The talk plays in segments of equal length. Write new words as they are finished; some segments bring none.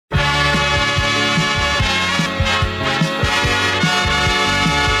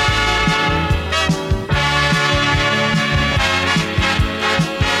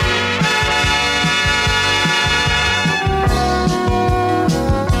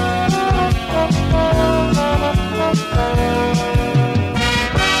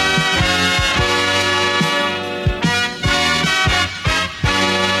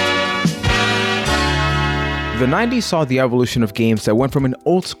90s saw the evolution of games that went from an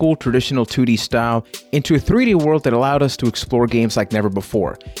old school traditional 2D style into a 3D world that allowed us to explore games like never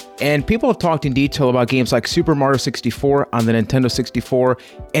before. And people have talked in detail about games like Super Mario 64 on the Nintendo 64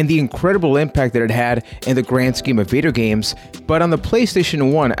 and the incredible impact that it had in the grand scheme of video games. But on the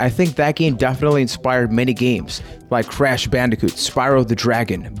PlayStation 1, I think that game definitely inspired many games, like Crash Bandicoot, Spyro the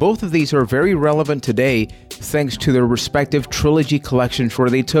Dragon. Both of these are very relevant today thanks to their respective trilogy collections, where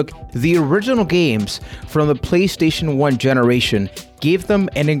they took the original games from the PlayStation 1 generation, gave them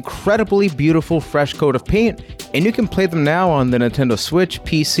an incredibly beautiful fresh coat of paint, and you can play them now on the Nintendo Switch,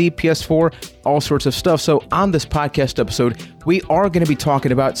 PC, PS4, all sorts of stuff. So on this podcast episode, we are going to be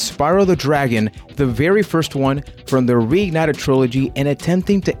talking about Spyro the Dragon, the very first one from the Reignited trilogy, and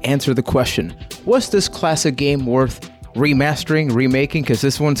attempting to answer the question, was this classic game worth remastering, remaking? Because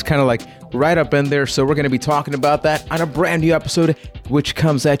this one's kind of like right up in there. So we're going to be talking about that on a brand new episode, which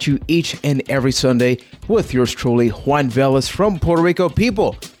comes at you each and every Sunday with yours truly, Juan Velas from Puerto Rico.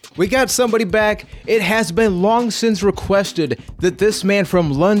 People, we got somebody back. It has been long since requested that this man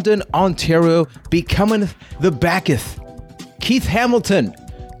from London, Ontario, be coming the backeth. Keith Hamilton.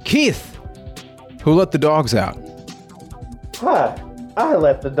 Keith, who let the dogs out? Hi, I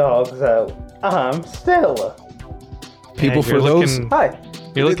let the dogs out. I'm Stella. People, for those... Hi.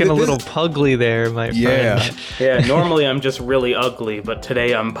 You're looking a little pugly there, my friend. Yeah, normally I'm just really ugly, but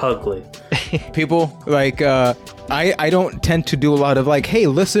today I'm pugly. People, like, I don't tend to do a lot of like, hey,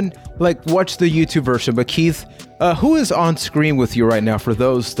 listen, like, watch the YouTube version. But Keith, who is on screen with you right now for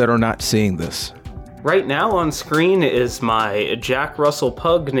those that are not seeing this? Right now on screen is my Jack Russell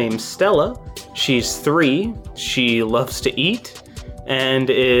pug named Stella. She's 3. She loves to eat and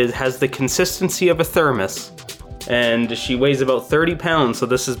has the consistency of a thermos. And she weighs about 30 pounds, so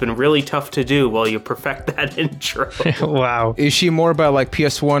this has been really tough to do while you perfect that intro. Wow. Is she more about like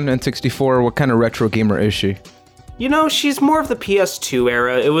PS1 and 64? What kind of retro gamer is she? You know, she's more of the PS2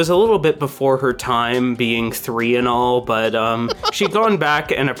 era. It was a little bit before her time, being 3 and all, but she'd gone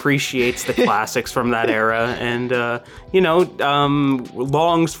back and appreciates the classics from that era, and,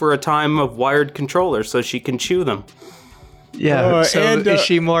 longs for a time of wired controllers so she can chew them. Yeah, is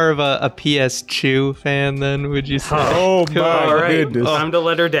she more of a PS Chew fan then, would you say? Oh my goodness. Time to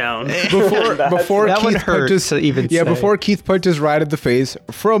let her down. Before that Keith one hurts to even say. Before Keith punches right in the face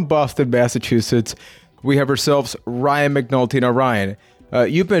from Boston, Massachusetts, we have ourselves Ryan McNulty. Now, Ryan,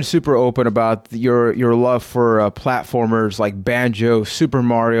 you've been super open about your love for platformers like Banjo, Super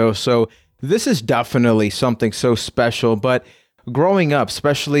Mario, so this is definitely something so special. But growing up,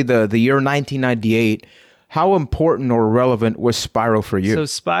 especially the year 1998, how important or relevant was Spyro for you? So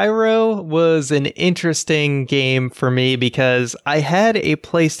Spyro was an interesting game for me because I had a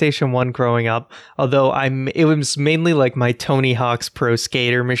PlayStation 1 growing up, although it was mainly like my Tony Hawk's Pro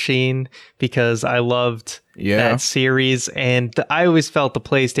Skater machine because I loved that series, and I always felt the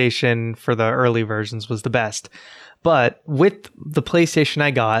PlayStation for the early versions was the best. But with the PlayStation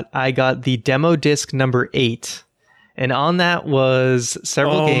I got the demo disc number 8. And on that was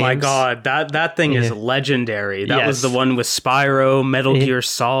several games. Oh my god, that thing is legendary. That was the one with Spyro, Metal Gear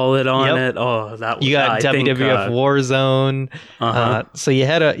Solid on it. Oh, that was... You got WWF Warzone. So you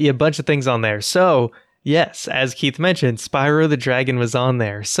had a bunch of things on there. So, yes, as Keith mentioned, Spyro the Dragon was on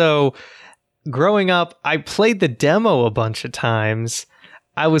there. So, growing up, I played the demo a bunch of times.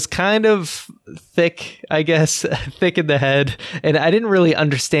 I was kind of thick, I guess, thick in the head, and I didn't really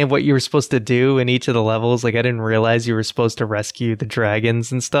understand what you were supposed to do in each of the levels. Like, I didn't realize you were supposed to rescue the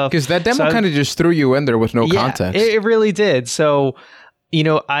dragons and stuff. Because that demo kind of just threw you in there with no context. It really did. So,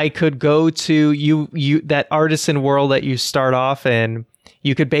 I could go to that artisan world that you start off in.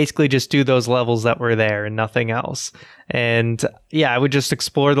 You could basically just do those levels that were there and nothing else. And I would just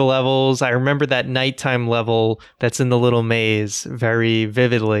explore the levels. I remember that nighttime level that's in the little maze very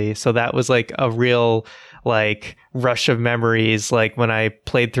vividly. So that was like a real like rush of memories, like when I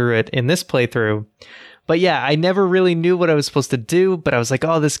played through it in this playthrough. But I never really knew what I was supposed to do, but I was like,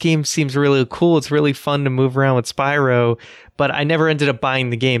 oh, this game seems really cool. It's really fun to move around with Spyro, but I never ended up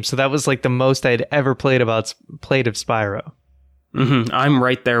buying the game. So that was like the most I'd ever played of Spyro. Mm-hmm. I'm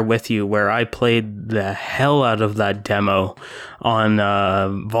right there with you, where I played the hell out of that demo on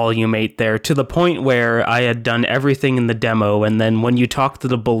Volume 8 there, to the point where I had done everything in the demo, and then when you talk to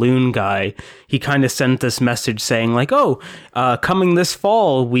the balloon guy, he kind of sent this message saying like, coming this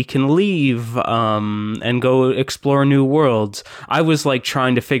fall, we can leave and go explore new worlds. I was like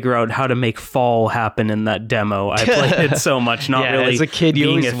trying to figure out how to make fall happen in that demo. I played it so much, not really as a kid,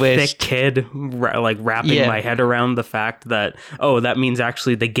 being a thick kid, like wrapping my head around the fact that, that means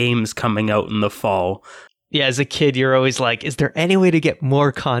actually the game's coming out in the fall. Yeah, as a kid, you're always like, is there any way to get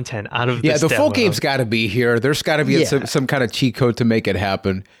more content out of this the demo? full game's got to be here. There's got to be some kind of cheat code to make it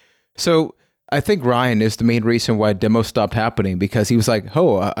happen. So I think Ryan is the main reason why demo stopped happening, because he was like,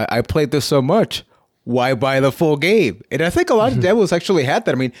 oh, I played this so much. Why buy the full game? And I think a lot of demos actually had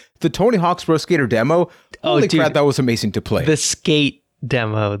that. I mean, the Tony Hawk's Pro Skater demo, holy crap, that was amazing to play. The Skate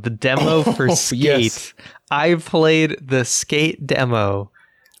demo, the demo for Skate. Yes. I played the Skate demo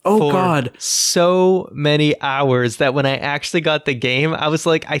for so many hours that when I actually got the game, I was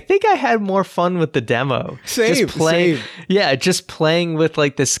like, I think I had more fun with the demo. Same. Yeah, just playing with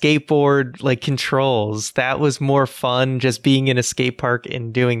like the skateboard like controls. That was more fun, just being in a skate park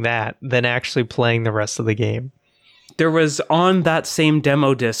and doing that, than actually playing the rest of the game. There was, on that same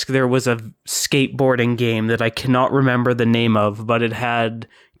demo disc, there was a skateboarding game that I cannot remember the name of, but it had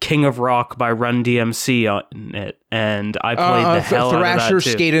King of Rock by Run DMC on it, and I played the hell out of that too. Thrasher,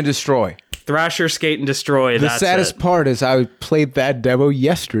 Skate and Destroy. Thrasher, Skate and Destroy. The saddest part is I played that demo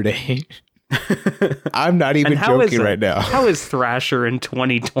yesterday. I'm not even joking right now. How is Thrasher in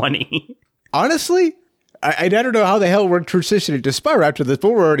 2020? Honestly, I don't know how the hell we're transitioning to Spyro after this, but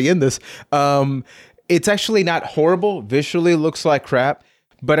we're already in this. It's actually not horrible. Visually, it looks like crap,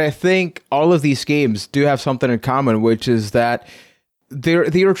 but I think all of these games do have something in common, which is that there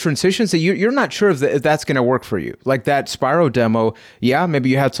are transitions that you're not sure if that's going to work for you. Like that Spyro demo, yeah, maybe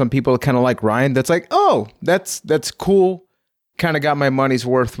you had some people kind of like Ryan that's like, oh, that's cool, kind of got my money's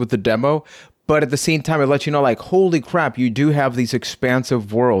worth with the demo. But at the same time, it lets you know, like, holy crap, you do have these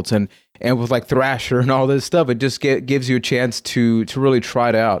expansive worlds. And with like Thrasher and all this stuff, it just gives you a chance to really try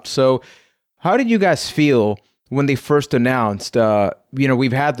it out. So how did you guys feel when they first announced,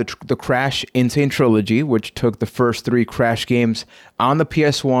 we've had the Crash Insane Trilogy, which took the first 3 Crash games on the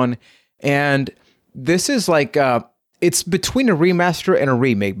PS1. And this is like, it's between a remaster and a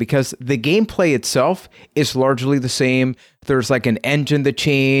remake, because the gameplay itself is largely the same. There's like an engine that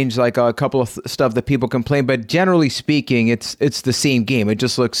changed, like a couple of stuff that people complain, but generally speaking, it's the same game. It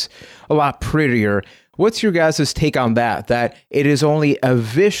just looks a lot prettier. What's your guys' take on that it is only a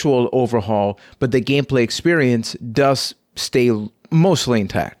visual overhaul, but the gameplay experience does stay mostly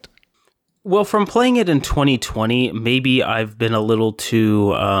intact? Well, from playing it in 2020, maybe I've been a little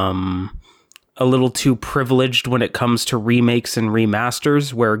too privileged when it comes to remakes and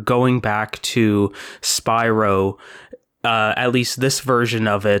remasters, where going back to Spyro, at least this version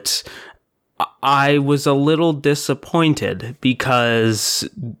of it, I was a little disappointed because,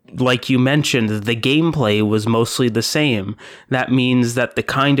 like you mentioned, the gameplay was mostly the same. That means that the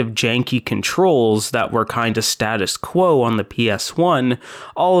kind of janky controls that were kind of status quo on the PS1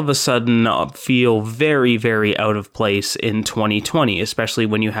 all of a sudden feel very, very out of place in 2020, especially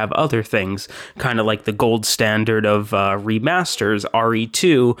when you have other things, kind of like the gold standard of remasters,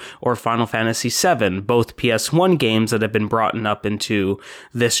 RE2 or Final Fantasy VII, both PS1 games that have been brought up into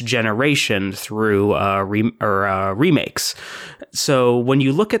this generation through remakes. So when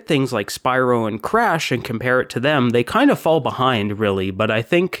you look at things like Spyro and Crash and compare it to them, they kind of fall behind, really. But I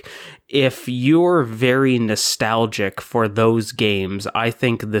think if you're very nostalgic for those games, I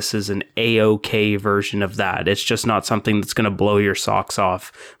think this is an A-OK version of that. It's just not something that's going to blow your socks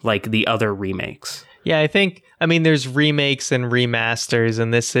off like the other remakes. Yeah, I mean, there's remakes and remasters,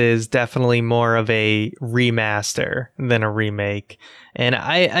 and this is definitely more of a remaster than a remake. And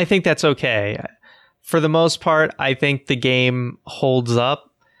I think that's okay. For the most part, I think the game holds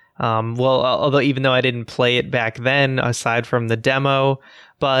up. Although even though I didn't play it back then, aside from the demo,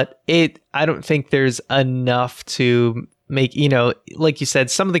 but I don't think there's enough to make, like you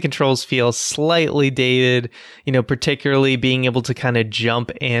said, some of the controls feel slightly dated, particularly being able to kind of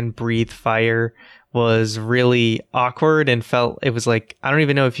jump and breathe fire was really awkward and it was like, I don't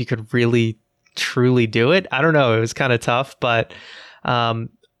even know if you could really truly do it. I don't know. It was kind of tough, but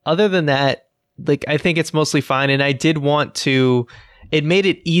other than that, like, I think it's mostly fine. And I did want to, it made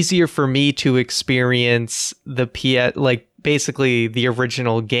it easier for me to experience basically the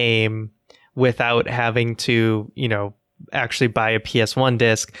original game without having to, actually buy a PS1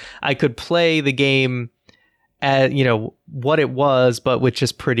 disc. I could play the game at, what it was, but with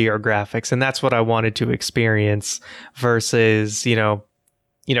just prettier graphics. And that's what I wanted to experience versus,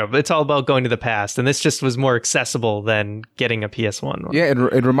 it's all about going to the past. And this just was more accessible than getting a PS1. Yeah,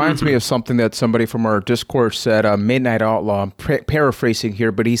 it reminds me of something that somebody from our Discord said, Midnight Outlaw. I'm paraphrasing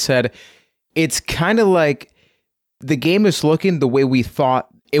here, but he said, it's kind of like the game is looking the way we thought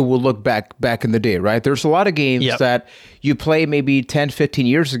it will look back in the day, right? There's a lot of games that you play maybe 10, 15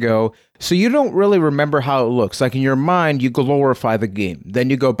 years ago, so you don't really remember how it looks. Like in your mind, you glorify the game. Then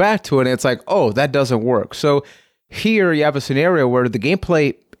you go back to it and it's like, oh, that doesn't work. So here you have a scenario where the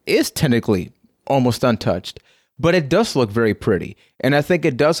gameplay is technically almost untouched. But it does look very pretty. And I think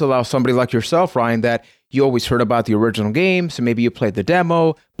it does allow somebody like yourself, Ryan, that you always heard about the original game, so maybe you played the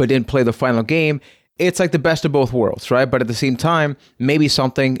demo, but didn't play the final game. It's like the best of both worlds, right? But at the same time, maybe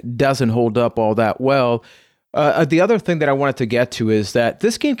something doesn't hold up all that well. The other thing that I wanted to get to is that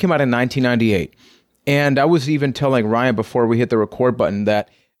this game came out in 1998. And I was even telling Ryan before we hit the record button that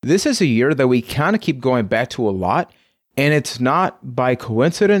this is a year that we kind of keep going back to a lot. And it's not by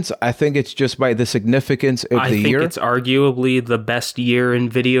coincidence. I think it's just by the significance of the year. I think it's arguably the best year in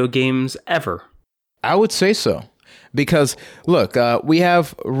video games ever. I would say so. Because, look, we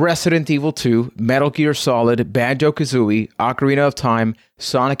have Resident Evil 2, Metal Gear Solid, Banjo-Kazooie, Ocarina of Time,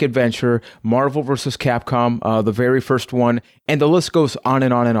 Sonic Adventure, Marvel vs. Capcom, the very first one, and the list goes on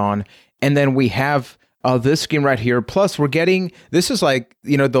and on and on. And then we have this game right here. Plus, we're getting, this is like,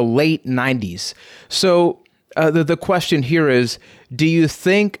 the late 90s. So the question here is, do you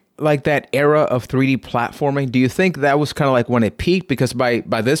think like that era of 3D platforming, do you think that was kind of like when it peaked? Because by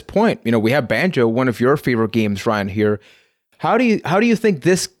this point, we have Banjo, one of your favorite games, Ryan, here. How do you think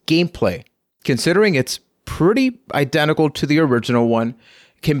this gameplay, considering it's pretty identical to the original one,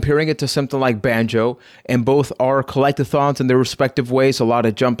 comparing it to something like Banjo, and both are collectathons in their respective ways, a lot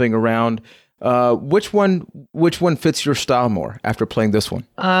of jumping around, which one fits your style more after playing this one?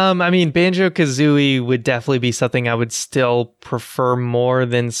 Banjo-Kazooie would definitely be something I would still prefer more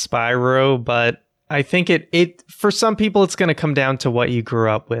than Spyro, but I think it for some people it's going to come down to what you grew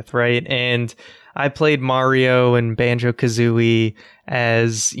up with, right? And I played Mario and Banjo-Kazooie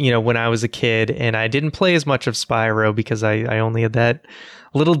as, when I was a kid, and I didn't play as much of Spyro because I only had that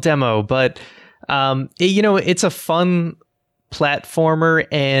little demo, but it's a fun platformer,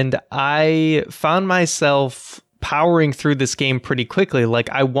 and I found myself powering through this game pretty quickly. Like,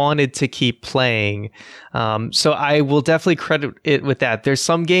 I wanted to keep playing. So I will definitely credit it with that. There's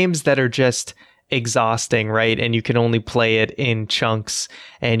some games that are just exhausting, right? And you can only play it in chunks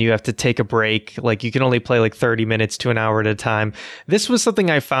and you have to take a break. Like, you can only play like 30 minutes to an hour at a time. This was something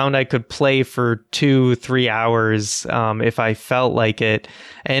I found I could play for 2-3 hours if I felt like it.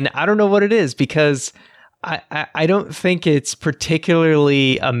 And I don't know what it is, because I don't think it's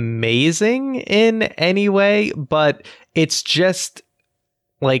particularly amazing in any way, but it's just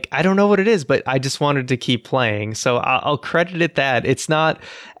like, I don't know what it is, but I just wanted to keep playing. So I'll credit it that. It's not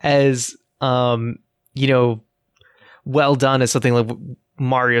as, well done as something like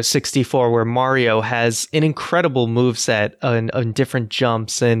Mario 64, where Mario has an incredible moveset and different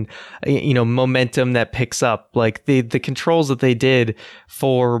jumps and, momentum that picks up. Like, the controls that they did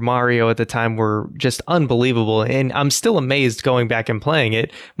for Mario at the time were just unbelievable. And I'm still amazed going back and playing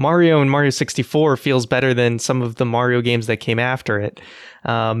it. Mario and Mario 64 feels better than some of the Mario games that came after it.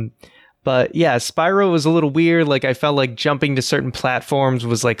 But yeah, Spyro was a little weird. Like, I felt like jumping to certain platforms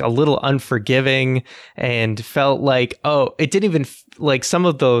was like a little unforgiving, and felt like, it didn't even, like, some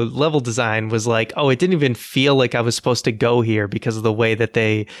of the level design was like, it didn't even feel like I was supposed to go here because of the way that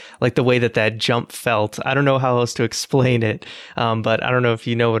that jump felt. I don't know how else to explain it, but I don't know if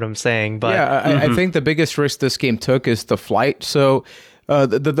you know what I'm saying. But yeah, I think the biggest risk this game took is the flight. So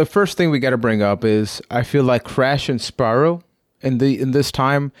the first thing we got to bring up is, I feel like Crash and Spyro in this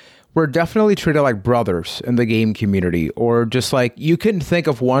time were definitely treated like brothers in the game community, or just like you couldn't think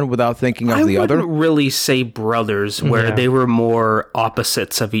of one without thinking of the other. I wouldn't really say brothers, where they were more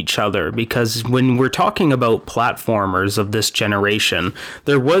opposites of each other, because when we're talking about platformers of this generation,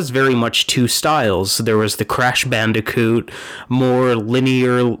 there was very much two styles. There was the Crash Bandicoot, more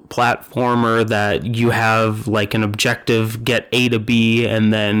linear platformer that you have like an objective, get A to B,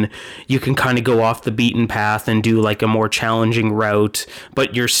 and then you can kind of go off the beaten path and do like a more challenging route,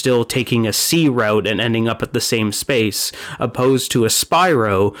 but you're still taking a C route and ending up at the same space, opposed to a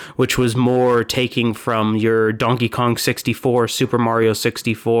Spyro, which was more taking from your Donkey Kong 64, Super Mario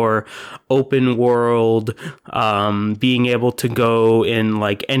 64, open world, being able to go in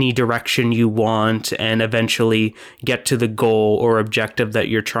like any direction you want and eventually get to the goal or objective that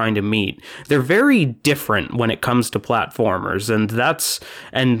you're trying to meet. They're very different when it comes to platformers,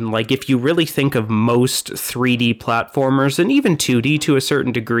 and like, if you really think of most 3D platformers, and even 2D to a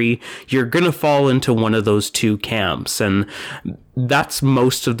certain degree, you're gonna fall into one of those two camps, and that's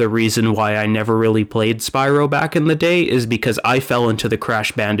most of the reason why I never really played Spyro back in the day, is because I fell into the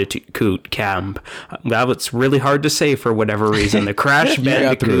Crash Bandicoot camp. That was really hard to say for whatever reason. The Crash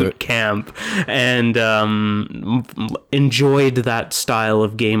Bandicoot camp, and enjoyed that style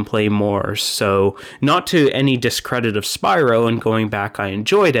of gameplay more. So, not to any discredit of Spyro, and going back, I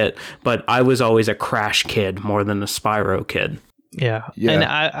enjoyed it, but I was always a Crash kid more than a Spyro kid. Yeah. And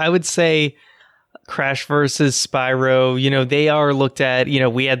I would say Crash versus Spyro, they are looked at,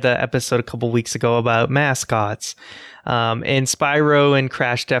 we had the episode a couple weeks ago about mascots. And Spyro and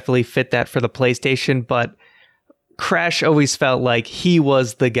Crash definitely fit that for the PlayStation, but Crash always felt like he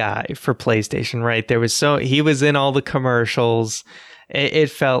was the guy for PlayStation, right? He was in all the commercials. It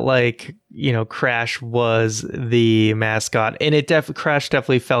felt like, Crash was the mascot, and Crash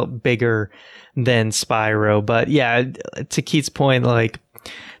definitely felt bigger than Spyro. But yeah, to Keith's point, like,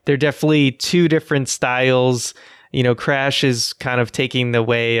 they're definitely two different styles. Crash is kind of taking the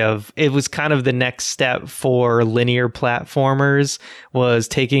way of, it was kind of the next step for linear platformers, was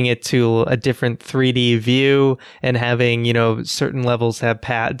taking it to a different 3D view and having, certain levels have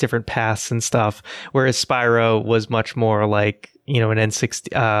different paths and stuff. Whereas Spyro was much more like, an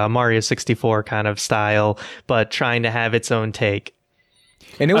N60, Mario 64 kind of style, but trying to have its own take.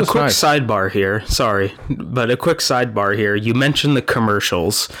 And it was a quick sidebar here. Sorry, but a quick sidebar here. You mentioned the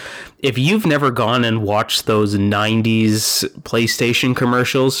commercials. If you've never gone and watched those 90s PlayStation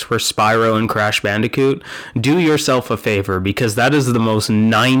commercials for Spyro and Crash Bandicoot, do yourself a favor, because that is the most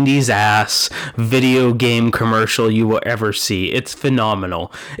 90s ass video game commercial you will ever see. It's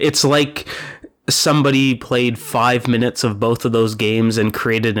phenomenal. It's like somebody played 5 minutes of both of those games and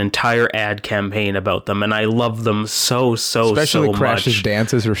created an entire ad campaign about them, and I love them so Especially so Crash's much.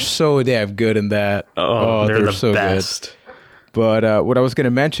 dances are so damn good in that. They're the so best. Good. But what I was going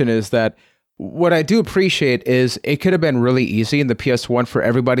to mention is that what I do appreciate is it could have been really easy in the PS1 for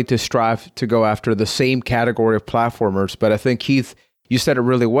everybody to strive to go after the same category of platformers. But I think, Keith, you said it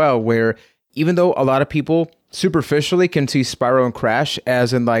really well, where even though a lot of people superficially can see Spyro and Crash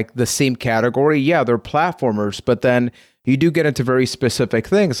as in like the same category, yeah, they're platformers, but then you do get into very specific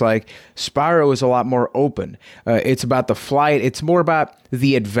things. Like Spyro is a lot more open. It's about the flight. It's more about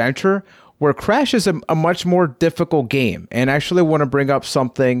the adventure, where Crash is a much more difficult game. And I actually want to bring up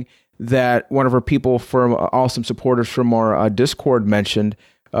something that one of our people from awesome supporters from our Discord mentioned.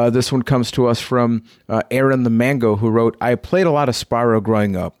 This one comes to us from Aaron the Mango, who wrote, "I played a lot of Spyro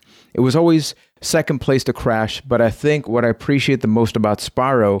growing up. It was always second place to Crash, but I think what I appreciate the most about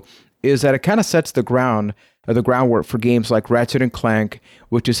Spyro is that it kind of sets the groundwork for games like Ratchet and Clank,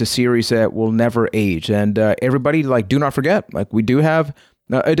 which is a series that will never age. And everybody, like, do not forget, like, we do have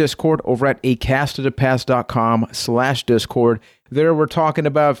a Discord over at acastofthepast.com/Discord. There we're talking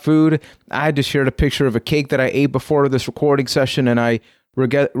about food. I just shared a picture of a cake that I ate before this recording session, and I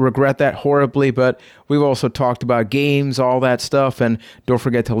regret that horribly, but we've also talked about games, all that stuff, and don't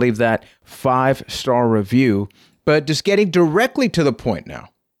forget to leave that 5-star review. But just getting directly to the point now,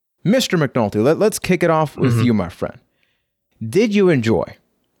 Mr. McNulty, let's kick it off with you, my friend. Did you enjoy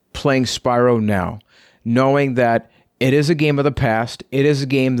playing Spyro now, knowing that it is a game of the past? It is a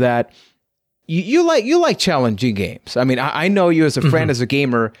game that you like challenging games. I mean, I know you as a friend, as a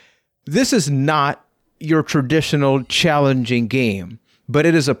gamer. This is not your traditional challenging game, but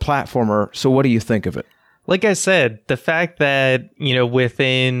it is a platformer. So what do you think of it? Like I said, the fact that,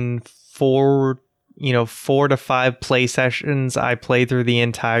 within 4 to 5 play sessions, I played through the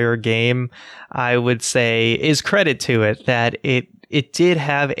entire game, I would say is credit to it, that it did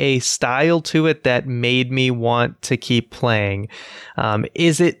have a style to it that made me want to keep playing.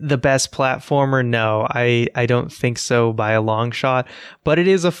 Is it the best platformer? No, I don't think so by a long shot, but it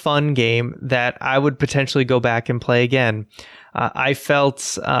is a fun game that I would potentially go back and play again. I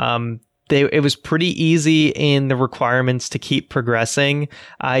felt it was pretty easy in the requirements to keep progressing.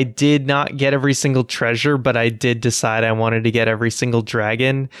 I did not get every single treasure, but I did decide I wanted to get every single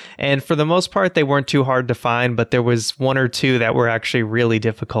dragon. And for the most part, they weren't too hard to find, but there was 1 or 2 that were actually really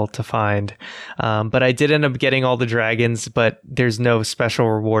difficult to find. But I did end up getting all the dragons, but there's no special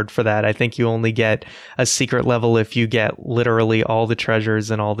reward for that. I think you only get a secret level if you get literally all the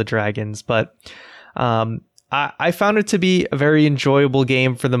treasures and all the dragons. But I found it to be a very enjoyable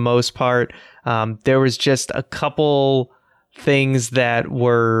game for the most part. There was just a couple things that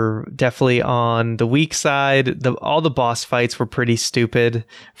were definitely on the weak side. All the boss fights were pretty stupid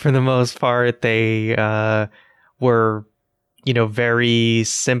for the most part. They were, very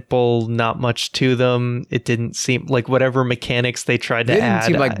simple, not much to them. It didn't seem like whatever mechanics they tried to add. They didn't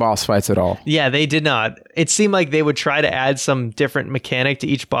seem like boss fights at all. Yeah, they did not. It seemed like they would try to add some different mechanic to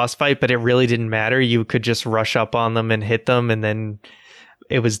each boss fight, but it really didn't matter. You could just rush up on them and hit them, and then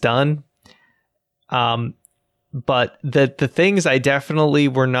it was done. But the things I definitely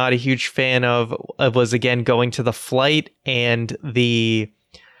were not a huge fan of was, again, going to the flight and the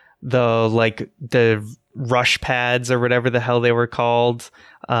rush pads or whatever the hell they were called.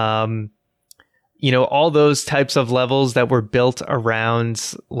 all those types of levels that were built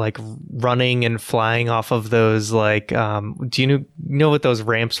around like running and flying off of those, like, do you know what those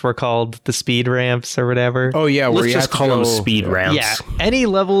ramps were called? The speed ramps or whatever? Oh, yeah. Let's just call them speed ramps. Yeah. Any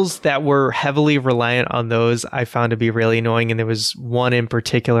levels that were heavily reliant on those, I found to be really annoying. And there was one in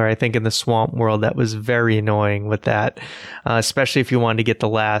particular, I think, in the Swamp World that was very annoying with that, especially if you wanted to get the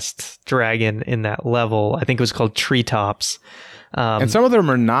last dragon in that level. I think it was called Treetops. And some of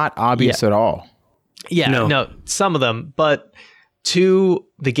them are not obvious at all. Yeah, no, some of them. But to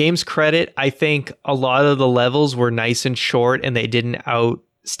the game's credit, I think a lot of the levels were nice and short and they didn't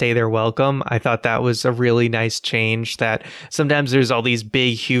outstay their welcome. I thought that was a really nice change, that sometimes there's all these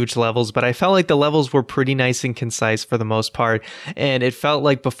big, huge levels, but I felt like the levels were pretty nice and concise for the most part. And it felt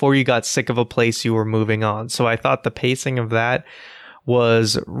like before you got sick of a place, you were moving on. So I thought the pacing of that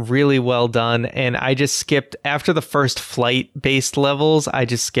was really well done. And I just skipped, after the first flight-based levels, I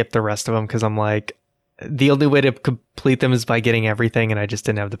just skipped the rest of them because I'm like, the only way to complete them is by getting everything, and I just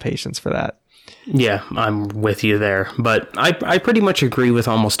didn't have the patience for that. Yeah, I'm with you there. But I pretty much agree with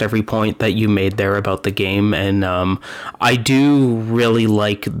almost every point that you made there about the game. And I do really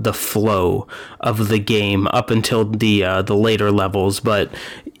like the flow of the game up until the later levels. But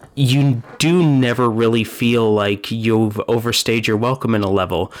you do never really feel like you've overstayed your welcome in a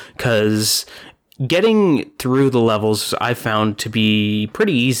level, because getting through the levels I found to be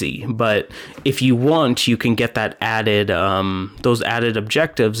pretty easy, but if you want, you can get that added, those added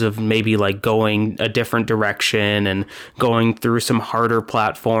objectives of maybe like going a different direction and going through some harder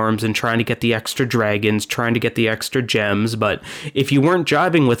platforms and trying to get the extra dragons, trying to get the extra gems. But if you weren't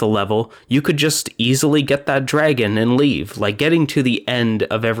jiving with a level, you could just easily get that dragon and leave. Like, getting to the end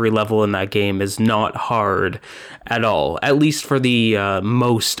of every level in that game is not hard at all, at least for the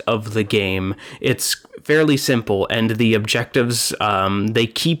most of the game. It's fairly simple, and the objectives, they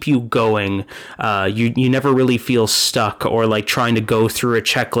keep you going. You never really feel stuck or like trying to go through a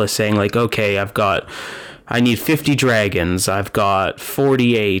checklist saying like, okay, I need 50 dragons, I've got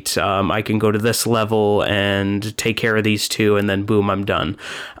 48, I can go to this level and take care of these two, and then boom, I'm done.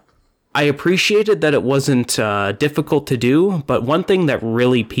 I appreciated that it wasn't difficult to do, but one thing that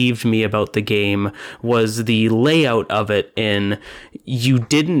really peeved me about the game was the layout of it. You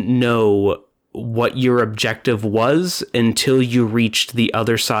didn't know what your objective was until you reached the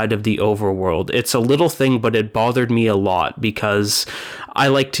other side of the overworld. It's a little thing, but it bothered me a lot because I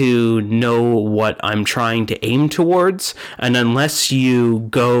like to know what I'm trying to aim towards, and unless you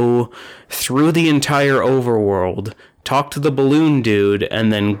go through the entire overworld, talk to the balloon dude,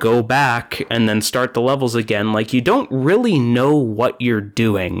 and then go back and then start the levels again, like, you don't really know what you're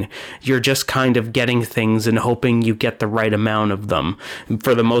doing. You're just kind of getting things and hoping you get the right amount of them.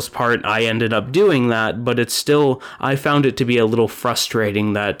 For the most part, I ended up doing that, but it's still, I found it to be a little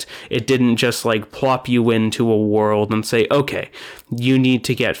frustrating that it didn't just like plop you into a world and say, okay, you need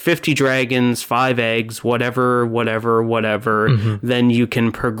to get 50 dragons, 5 eggs, whatever, then you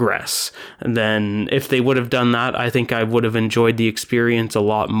can progress. And then if they would have done that, I think I would have enjoyed the experience a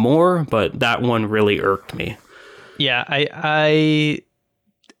lot more, but that one really irked me. Yeah, I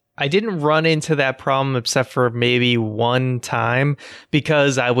didn't run into that problem except for maybe one time,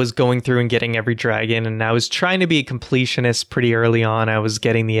 because I was going through and getting every dragon, and I was trying to be a completionist pretty early on. I was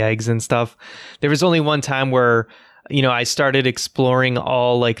getting the eggs and stuff. There was only one time where, I started exploring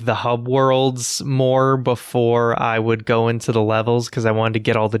all like the hub worlds more before I would go into the levels, because I wanted to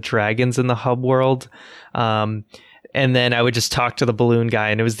get all the dragons in the hub world. And then I would just talk to the balloon guy,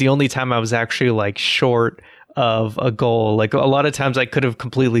 and it was the only time I was actually like short of a goal. Like, a lot of times I could have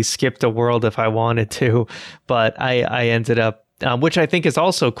completely skipped a world if I wanted to, but I ended up, which I think is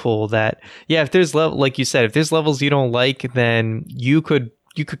also cool, that, yeah, if there's like you said, if there's levels you don't like, then you could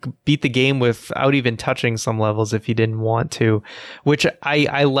beat the game without even touching some levels if you didn't want to, which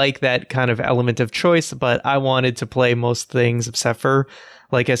I like that kind of element of choice. But I wanted to play most things except for,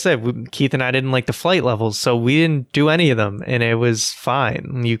 like I said, Keith and I didn't like the flight levels, so we didn't do any of them, and it was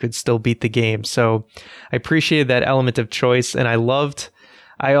fine. You could still beat the game. So I appreciated that element of choice, and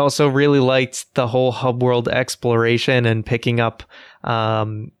I also really liked the whole hub world exploration and picking up,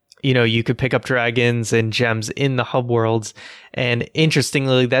 you could pick up dragons and gems in the hub worlds. And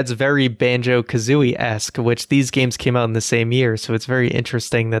interestingly, that's very Banjo-Kazooie-esque, which these games came out in the same year. So it's very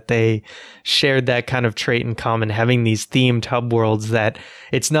interesting that they shared that kind of trait in common, having these themed hub worlds, that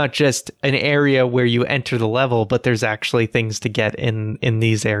it's not just an area where you enter the level, but there's actually things to get in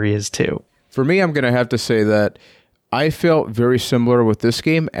these areas too. For me, I'm going to have to say that I felt very similar with this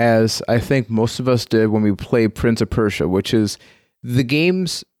game as I think most of us did when we played Prince of Persia, which is the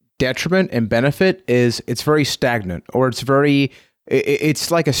game's detriment and benefit is it's very stagnant, or it's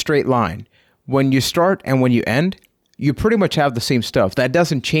like a straight line. when you start and when you end, you pretty much have the same stuff. That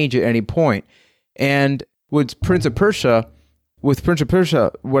doesn't change at any point. And with Prince of Persia,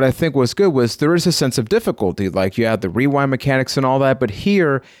 what I think was good was there is a sense of difficulty. Like you had the rewind mechanics and all that. But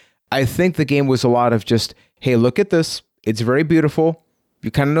here, I think the game was a lot of just, hey, look at this. It's very beautiful.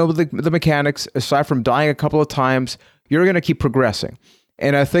 You kind of know the mechanics. Aside from dying a couple of times, you're going to keep progressing.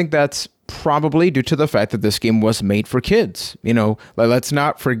 And I think that's probably due to the fact that this game was made for kids. You know, like, let's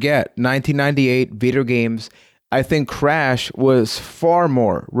not forget 1998 video games. I think Crash was far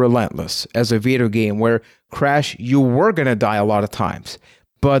more relentless as a video game, where Crash, you were going to die a lot of times,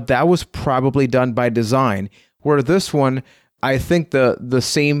 but that was probably done by design. Where this one, I think the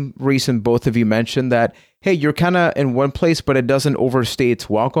same reason both of you mentioned, that, hey, you're kind of in one place, but it doesn't overstay its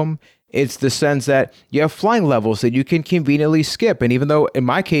welcome. It's the sense that you have flying levels that you can conveniently skip. And even though in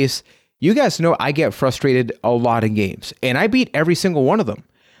my case, you guys know I get frustrated a lot in games, and I beat every single one of them.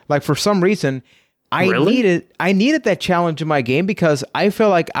 Like, for some reason, I needed that challenge in my game, because I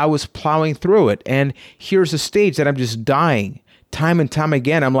felt like I was plowing through it. And here's a stage that I'm just dying time and time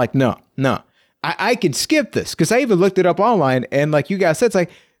again. I'm like, no, I can skip this, because I even looked it up online, and like you guys said, it's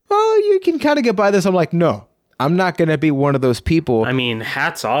like, oh, you can kind of get by this. I'm like, no, I'm not going to be one of those people. I mean,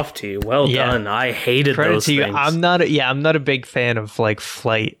 hats off to you. Well done. I hated Credit those to you. things. I'm not a big fan of like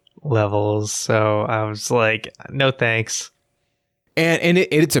flight levels, so I was like, no thanks. And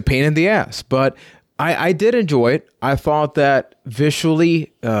it's a pain in the ass, but I did enjoy it. I thought that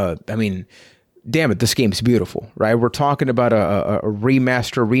visually, I mean, damn it, this game's beautiful, right? We're talking about a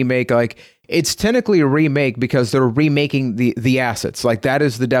remaster, remake. Like, it's technically a remake because they're remaking the assets. Like, that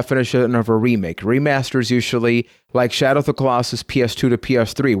is the definition of a remake. Remasters usually, like Shadow of the Colossus PS2 to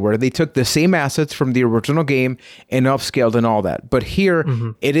PS3, where they took the same assets from the original game and upscaled and all that. But here,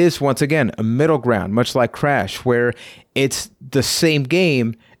 it is, once again, a middle ground, much like Crash, where it's the same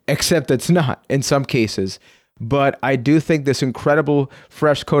game, except it's not in some cases. But I do think this incredible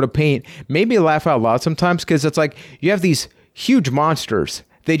fresh coat of paint made me laugh out loud sometimes, because it's like you have these huge monsters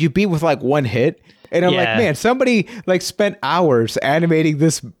that you beat with like one hit. And I'm like, man, somebody like spent hours animating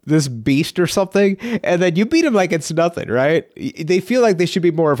this beast or something, and then you beat him like it's nothing, right? They feel like they should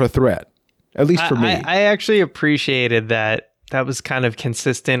be more of a threat, at least for me. I actually appreciated that was kind of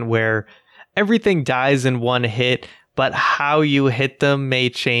consistent, where everything dies in one hit, but how you hit them may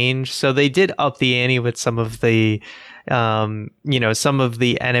change. So they did up the ante with some of the some of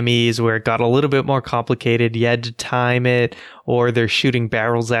the enemies, where it got a little bit more complicated. You had to time it, or they're shooting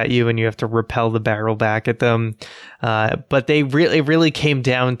barrels at you and you have to repel the barrel back at them. But they really came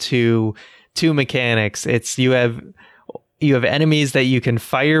down to two mechanics. It's you have enemies that you can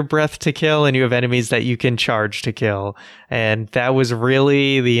fire breath to kill, and you have enemies that you can charge to kill. And that was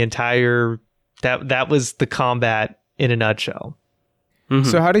really the entire, that was the combat in a nutshell.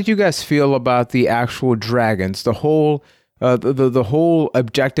 So how did you guys feel about the actual dragons? The whole the whole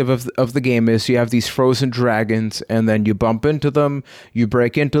objective of the game is you have these frozen dragons, and then you bump into them, you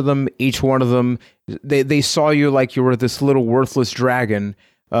break into them. Each one of them, they saw you like you were this little worthless dragon.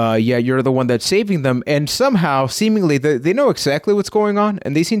 You're the one that's saving them, and somehow, seemingly, they know exactly what's going on,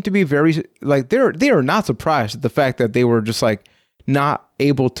 and they seem to be very, like, they are not surprised at the fact that they were just like not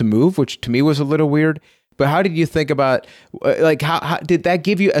able to move, which to me was a little weird. But how did you think about, like, how did that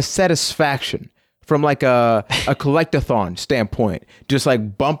give you a satisfaction from like a collectathon standpoint? Just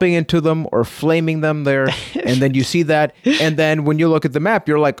like bumping into them or flaming them there, and then you see that, and then when you look at the map,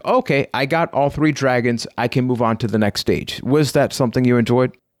 you're like, okay, I got all three dragons, I can move on to the next stage. Was that something you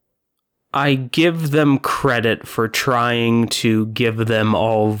enjoyed? I give them credit for trying to give them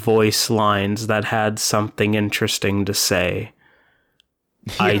all voice lines that had something interesting to say.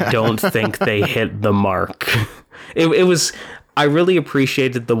 I don't think they hit the mark. It was, I really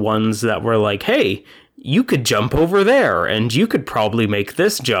appreciated the ones that were like, hey, you could jump over there, and you could probably make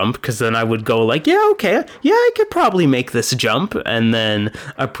this jump, because then I would go like, yeah, okay, yeah, I could probably make this jump, and then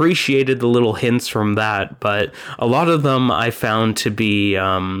appreciated the little hints from that. But a lot of them I found to be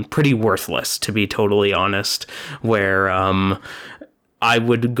pretty worthless, to be totally honest, where I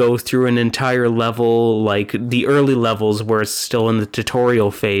would go through an entire level, like the early levels where it's still in the tutorial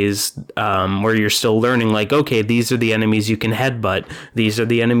phase, where you're still learning, like, okay, these are the enemies you can headbutt, these are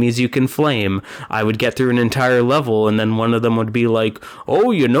the enemies you can flame. I would get through an entire level, and then one of them would be like, oh,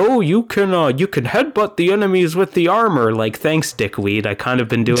 you can headbutt the enemies with the armor. Like, thanks, dickweed. I kind of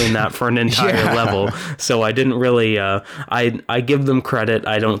been doing that for an entire level, so I didn't really. I give them credit.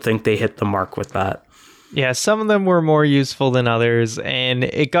 I don't think they hit the mark with that. Yeah, some of them were more useful than others, and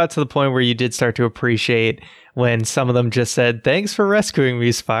it got to the point where you did start to appreciate when some of them just said, thanks for rescuing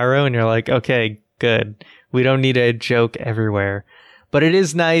me, Spyro, and you're like, okay, good. We don't need a joke everywhere. But it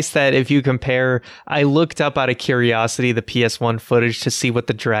is nice that if you compare, I looked up out of curiosity the PS1 footage to see what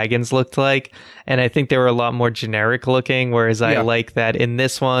the dragons looked like, and I think they were a lot more generic looking, whereas I like that in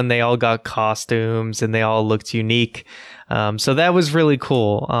this one, they all got costumes and they all looked unique. So that was really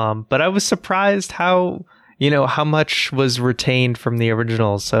cool. But I was surprised how much was retained from the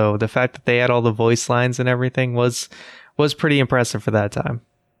original. So the fact that they had all the voice lines and everything was pretty impressive for that time.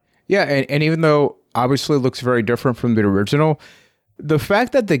 Yeah, and even though obviously it looks very different from the original, the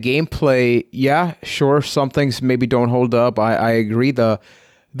fact that the gameplay, yeah, sure, some things maybe don't hold up. I agree. The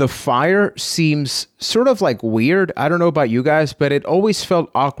fire seems sort of like weird. I don't know about you guys, but it always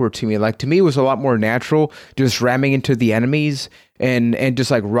felt awkward to me. Like, to me, it was a lot more natural just ramming into the enemies and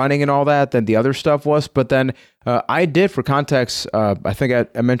just like running and all that than the other stuff was. But then I did, for context, I think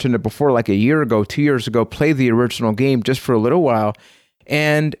I mentioned it before, like a year ago, 2 years ago, play the original game just for a little while.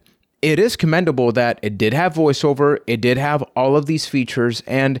 And it is commendable that it did have voiceover, it did have all of these features,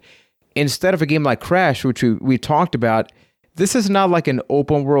 and instead of a game like Crash, which we talked about, this is not like an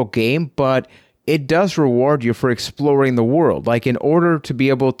open world game, but it does reward you for exploring the world. Like, in order to be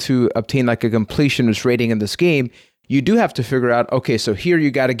able to obtain like a completionist rating in this game, you do have to figure out, okay, so here you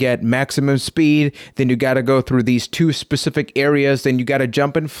got to get maximum speed, then you got to go through these 2 specific areas, then you got to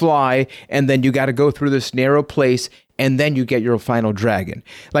jump and fly, and then you got to go through this narrow place, and then you get your final dragon.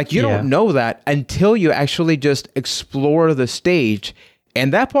 Like, you don't know that until you actually just explore the stage.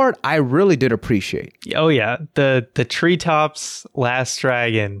 And that part I really did appreciate. Oh yeah, the treetops last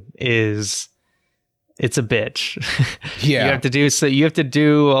dragon it's a bitch. Yeah, you have to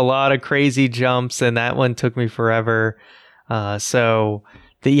do a lot of crazy jumps, and that one took me forever. There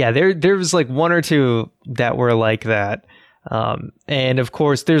was like 1 or 2 that were like that. And of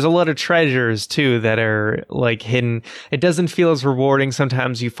course there's a lot of treasures too that are like hidden. It doesn't feel as rewarding.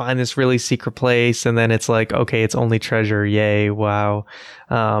 Sometimes you find this really secret place and then it's like, okay, it's only treasure. Yay. Wow.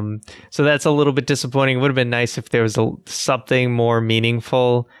 So that's a little bit disappointing. It would have been nice if there was something more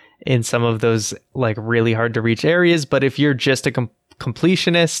meaningful in some of those like really hard to reach areas. But if you're just a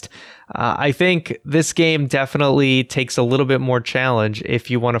completionist, I think this game definitely takes a little bit more challenge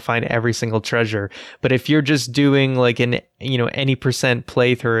if you want to find every single treasure. But if you're just doing like an any percent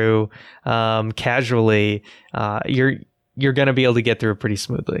playthrough casually, you're gonna be able to get through it pretty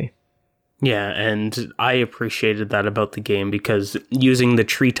smoothly. Yeah, and I appreciated that about the game because using the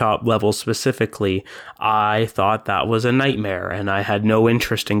treetop level specifically, I thought that was a nightmare and I had no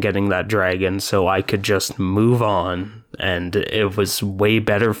interest in getting that dragon, so I could just move on, and it was way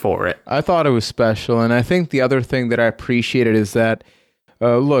better for it. I thought it was special, and I think the other thing that I appreciated is that,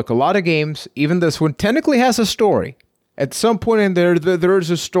 look, a lot of games, even this one, technically has a story. At some point in there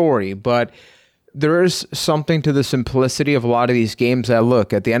is a story, but there is something to the simplicity of a lot of these games that,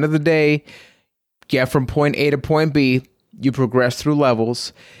 look, at the end of the day, get from point A to point B, you progress through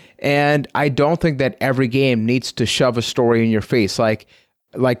levels, and I don't think that every game needs to shove a story in your face. Like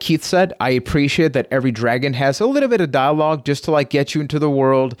Keith said, I appreciate that every dragon has a little bit of dialogue just to like get you into the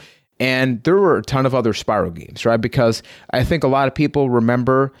world, and there were a ton of other Spyro games, right? Because I think a lot of people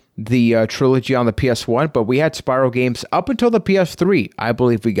remember the trilogy on the PS1, but we had Spyro games up until the PS3, I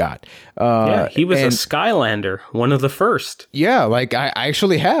believe we got. He was a Skylander, one of the first. Yeah, like I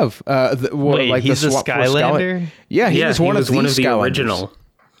actually have. He's a Skylander? Yeah, he was one of the original.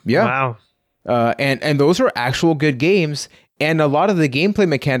 Yeah. Wow. And those are actual good games, and a lot of the gameplay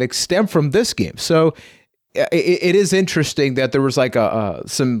mechanics stem from this game. So it is interesting that there was like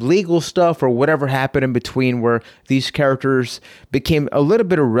some legal stuff or whatever happened in between where these characters became a little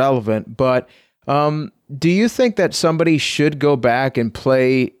bit irrelevant. But do you think that somebody should go back and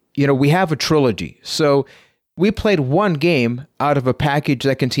play? We have a trilogy, so we played one game out of a package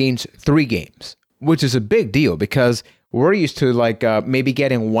that contains 3 games, which is a big deal because we're used to like maybe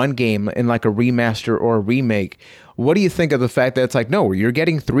getting one game in like a remaster or a remake. What do you think of the fact that it's like, no, you're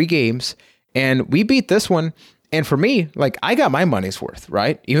getting 3 games? And we beat this one. And for me, like, I got my money's worth,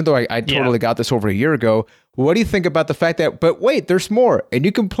 right? Even though I totally got this over a year ago. What do you think about the fact that, but wait, there's more, and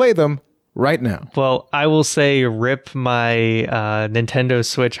you can play them right now? Well, I will say rip my Nintendo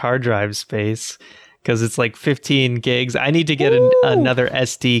Switch hard drive space because it's like 15 gigs. I need to get another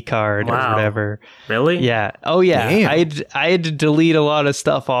SD card or whatever. Really? Yeah. Oh, yeah. Damn. I had to delete a lot of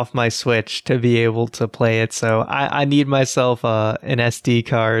stuff off my Switch to be able to play it. So I need myself an SD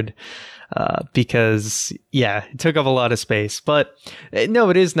card. Because it took up a lot of space, but no,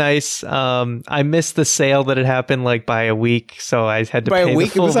 it is nice. I missed the sale that had happened like by a week, so I had to pay a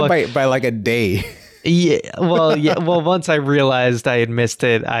week. The full it was by like a day. Well, once I realized I had missed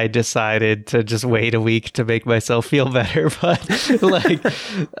it, I decided to just wait a week to make myself feel better. But like,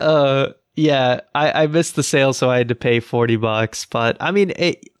 Yeah, I missed the sale, so I had to pay $40. But I mean,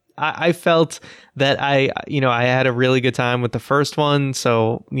 I felt that I had a really good time with the first one.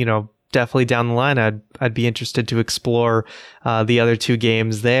 So, definitely down the line, I'd be interested to explore the other two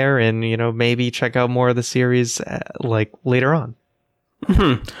games there, and maybe check out more of the series like later on.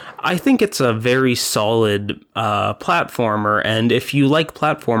 Mm-hmm. I think it's a very solid platformer, and if you like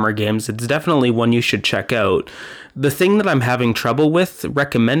platformer games, it's definitely one you should check out. The thing that I'm having trouble with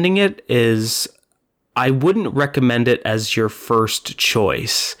recommending it is I wouldn't recommend it as your first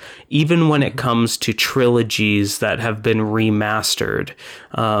choice, even when it comes to trilogies that have been remastered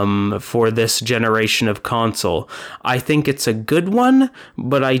for this generation of console. I think it's a good one,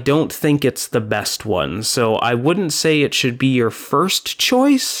 but I don't think it's the best one. So I wouldn't say it should be your first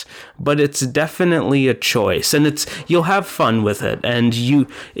choice, but it's definitely a choice, and you'll have fun with it. And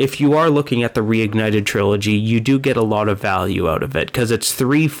if you are looking at the Reignited trilogy, you do get a lot of value out of it because it's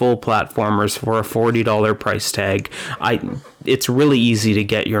 3 full platformers for a $40 price tag. It's really easy to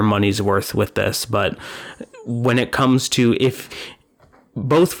get your money's worth with this, but when it comes to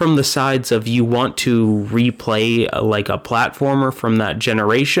both from the sides of you want to replay like a platformer from that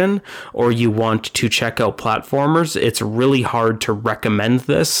generation, or you want to check out platformers, it's really hard to recommend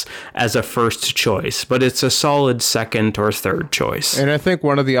this as a first choice, but it's a solid second or third choice. And I think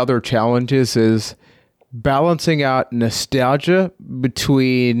one of the other challenges is balancing out nostalgia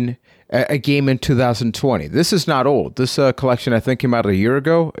between a game in 2020. This is not old. This collection, I think, came out a year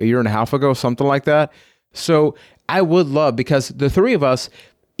and a half ago, something like that. So I would love, because the three of us,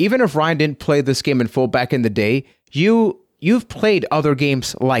 even if Ryan didn't play this game in full back in the day, you've played other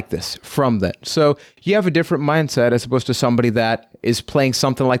games like this from then. So you have a different mindset as opposed to somebody that is playing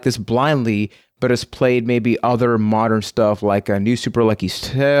something like this blindly, but has played maybe other modern stuff like a New Super Lucky's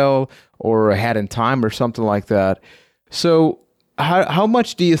Tale or a Hat in Time or something like that. So how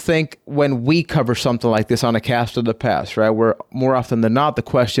much do you think when we cover something like this on a Cast of the Past, right, where more often than not the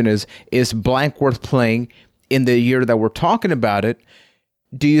question is blank worth playing in the year that we're talking about it,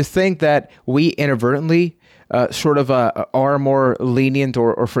 do you think that we inadvertently are more lenient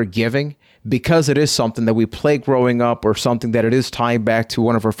or forgiving because it is something that we played growing up, or something that it is tying back to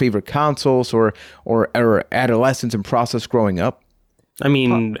one of our favorite consoles or adolescence and process growing up? I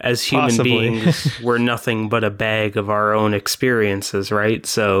mean, as human Possibly. beings, we're nothing but a bag of our own experiences, right?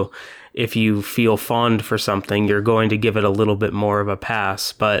 So if you feel fond for something, you're going to give it a little bit more of a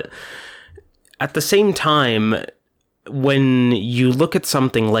pass. But at the same time, when you look at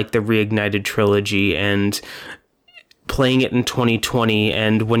something like the Reignited trilogy and playing it in 2020,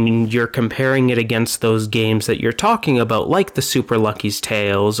 and when you're comparing it against those games that you're talking about, like the Super Lucky's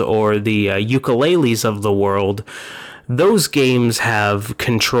Tales or the Ukuleles of the world, those games have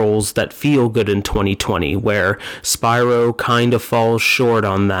controls that feel good in 2020, where Spyro kind of falls short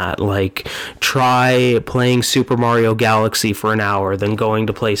on that. Like, try playing Super Mario Galaxy for an hour, then going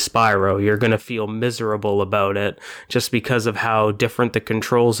to play Spyro. You're going to feel miserable about it just because of how different the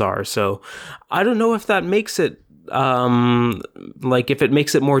controls are. So I don't know if that makes it if it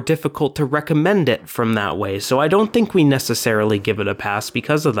makes it more difficult to recommend it from that way. So I don't think we necessarily give it a pass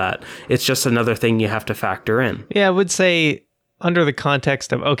because of that. It's just another thing you have to factor in. Yeah, I would say under the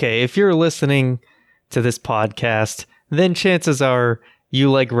context of, okay, if you're listening to this podcast, then chances are you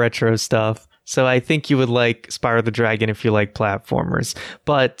like retro stuff. So I think you would like Spyro the Dragon if you like platformers.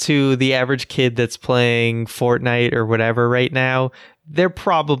 But to the average kid that's playing Fortnite or whatever right now, they're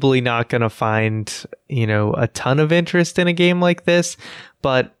probably not going to find, a ton of interest in a game like this.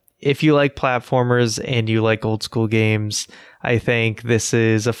 But if you like platformers and you like old school games, I think this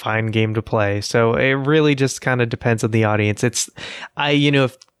is a fine game to play. So it really just kind of depends on the audience.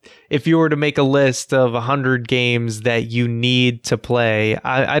 If you were to make a list of 100 games that you need to play,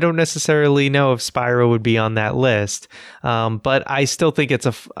 I don't necessarily know if Spyro would be on that list. But I still think it's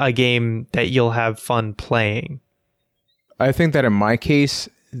a game that you'll have fun playing. I think that in my case,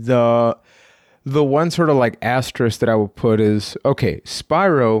 the one sort of like asterisk that I would put is, okay,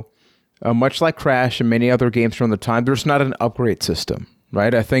 Spyro, much like Crash and many other games from the time, there's not an upgrade system,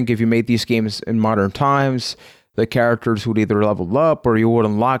 right? I think if you made these games in modern times, the characters would either level up or you would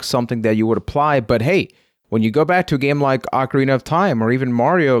unlock something that you would apply. But hey, when you go back to a game like Ocarina of Time or even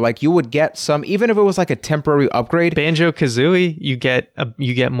Mario, like you would get some, even if it was like a temporary upgrade. Banjo-Kazooie, you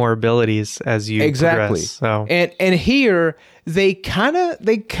get more abilities as you progress. So. And here they kind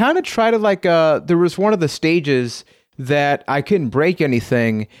of try to like there was one of the stages that I couldn't break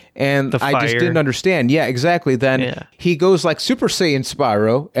anything and I just didn't understand. Yeah, exactly. Then he goes like Super Saiyan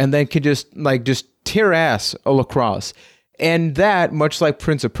Spyro and then could just tear ass all across. And that, much like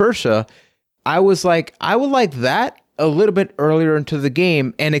Prince of Persia, I was like, I would like that a little bit earlier into the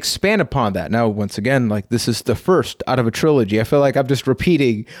game and expand upon that. Now, once again, like this is the first out of a trilogy. I feel like I'm just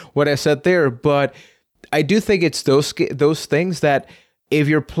repeating what I said there, but I do think it's those things that if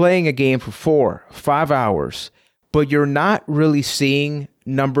you're playing a game for 4-5 hours, but you're not really seeing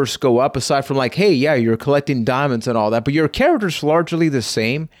numbers go up aside from like, hey, yeah, you're collecting diamonds and all that, but your character's largely the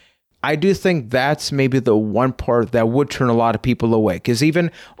same. I do think that's maybe the one part that would turn a lot of people away. Because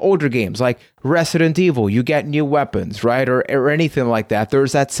even older games like Resident Evil, you get new weapons, right? Or anything like that.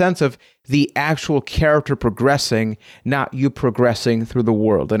 There's that sense of the actual character progressing, not you progressing through the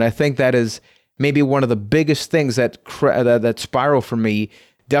world. And I think that is maybe one of the biggest things that Spyro for me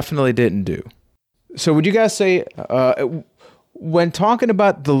definitely didn't do. So would you guys say, when talking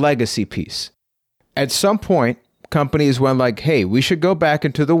about the legacy piece, at some point, companies went like, hey, we should go back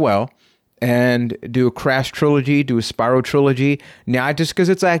into the well and do a Crash trilogy, do a Spyro trilogy, not just because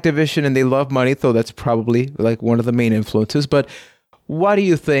it's Activision and they love money, though that's probably like one of the main influences. But why do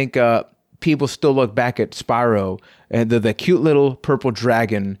you think people still look back at Spyro and the cute little purple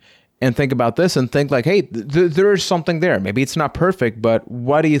dragon and think about this and think like, hey, there is something there. Maybe it's not perfect, but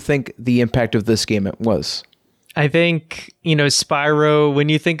what do you think the impact of this game was? I think, Spyro, when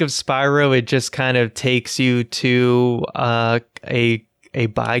you think of Spyro, it just kind of takes you to a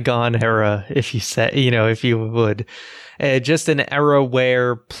bygone era, if you would. Just an era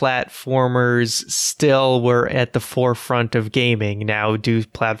where platformers still were at the forefront of gaming. Now, do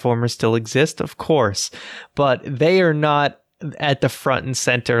platformers still exist? Of course. But they are not at the front and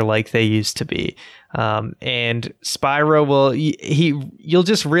center like they used to be. And Spyro you'll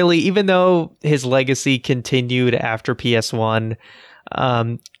just really, even though his legacy continued after PS1,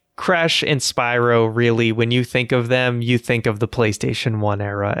 Crash and Spyro really, when you think of them, you think of the PlayStation 1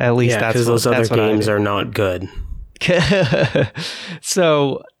 era. At least that's because those other games are not good.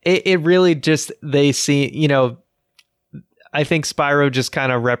 So it really just, they see, I think Spyro just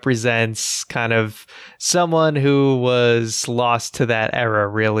kind of represents kind of someone who was lost to that era,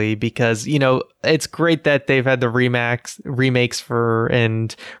 really, because, it's great that they've had the remakes for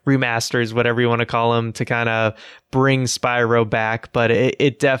and remasters, whatever you want to call them, to kind of bring Spyro back. But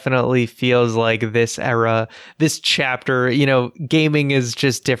it definitely feels like this era, this chapter, gaming is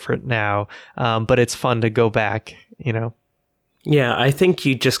just different now. But it's fun to go back, Yeah, I think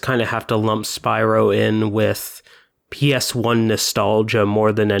you just kind of have to lump Spyro in with PS1 nostalgia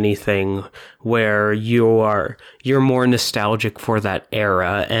more than anything, where you're more nostalgic for that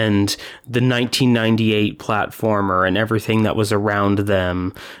era and the 1998 platformer and everything that was around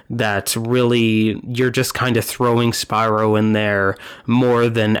them. That's really, you're just kind of throwing Spyro in there more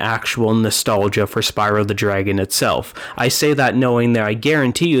than actual nostalgia for Spyro the Dragon itself. I say that knowing that I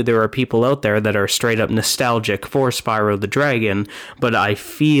guarantee you there are people out there that are straight up nostalgic for Spyro the Dragon, but I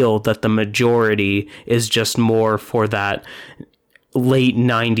feel that the majority is just more for that late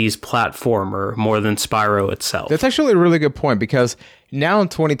 90s platformer more than Spyro itself. That's actually a really good point, because now in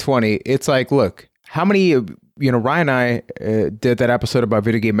 2020, it's like, look, how many, Ryan and I did that episode about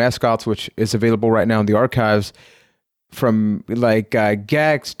video game mascots, which is available right now in the archives, from like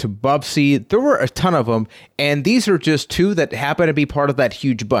Gex to Bubsy. There were a ton of them, and these are just two that happen to be part of that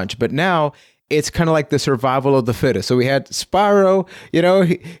huge bunch. But now it's kind of like the survival of the fittest. So we had Spyro,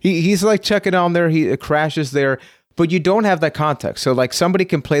 he's like checking on there, he crashes there, but you don't have that context. So like somebody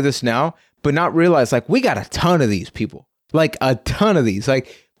can play this now, but not realize like we got a ton of these people, like a ton of these.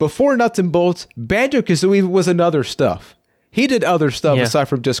 Like before Nuts and Bolts, Banjo-Kazooie was another stuff. He did other stuff aside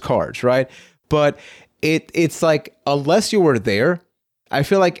from just cards, right? But it's like, unless you were there, I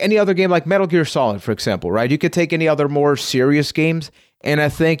feel like any other game like Metal Gear Solid, for example, right? You could take any other more serious games, and I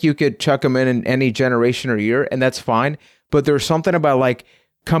think you could chuck them in any generation or year, and that's fine. But there's something about like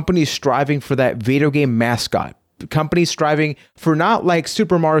companies striving for that video game mascot. Companies striving for not like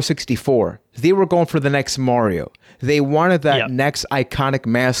Super Mario 64. They were going for the next Mario. They wanted that next iconic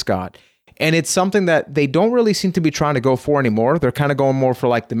mascot. And it's something that they don't really seem to be trying to go for anymore. They're kind of going more for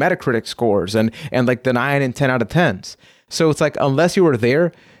like the Metacritic scores and like the 9 and 10 out of 10s. So it's like, unless you were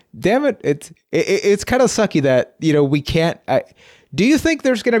there, damn it, it's kind of sucky that, we can't. Do you think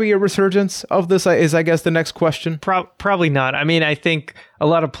there's going to be a resurgence of this? Is, I guess, the next question? Probably not. I mean, I think a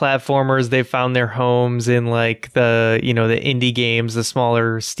lot of platformers, they've found their homes in like the indie games, the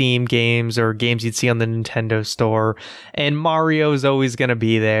smaller Steam games or games you'd see on the Nintendo store. And Mario is always going to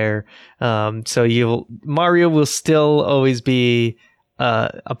be there. So Mario will still always be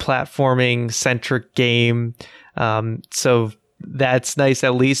a platforming centric game. So that's nice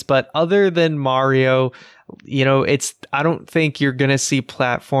at least. But other than Mario, I don't think you're going to see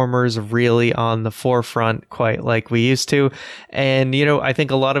platformers really on the forefront quite like we used to. And, I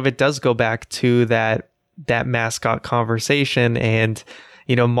think a lot of it does go back to that that mascot conversation. And,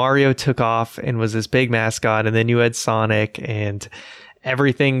 you know, Mario took off and was this big mascot, and then you had Sonic, and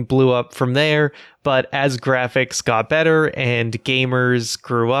everything blew up from there. But as graphics got better and gamers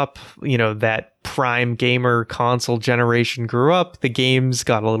grew up, you know, that prime gamer console generation grew up, the games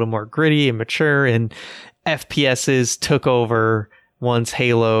got a little more gritty and mature, and FPSs took over once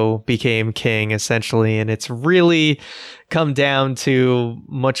Halo became king, essentially. And it's really come down to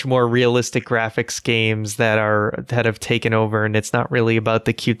much more realistic graphics games that have taken over, and it's not really about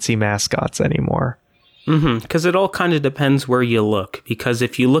the cutesy mascots anymore. Because it all kind of depends where you look. Because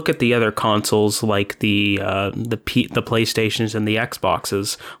if you look at the other consoles, like the PlayStations and the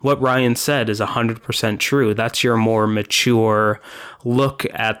Xboxes, what Ryan said is 100% true. That's your more mature look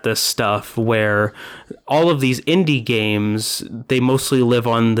at this stuff, where all of these indie games, they mostly live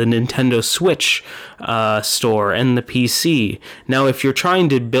on the Nintendo Switch store and the PC. Now, if you're trying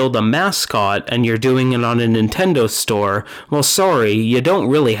to build a mascot and you're doing it on a Nintendo store, well, sorry, you don't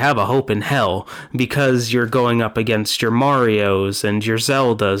really have a hope in hell, because you're going up against your Marios and your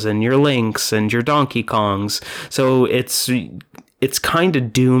Zeldas and your Links and your Donkey Kongs. So it's kind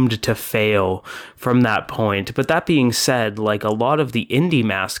of doomed to fail from that point. But that being said, like, a lot of the indie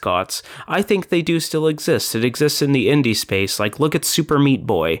mascots, I think they do still exist. It exists in the indie space. Like, look at Super Meat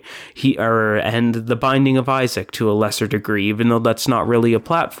Boy, and The Binding of Isaac to a lesser degree, even though that's not really a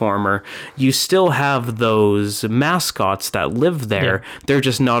platformer. You still have those mascots that live there. Yeah. They're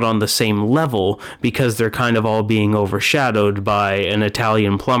just not on the same level because they're kind of all being overshadowed by an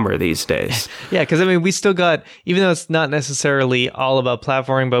Italian plumber these days. Yeah, because I mean, we still got, even though it's not necessarily all about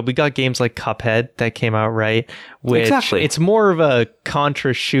platforming, but we got games like Cuphead that came out, right? Which exactly. It's more of a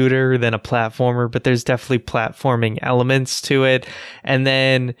Contra shooter than a platformer, but there's definitely platforming elements to it. And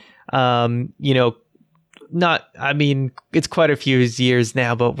then, you know, it's quite a few years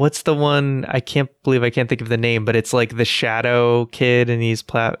now, but what's the one? I can't think of the name, but it's like the Shadow Kid, and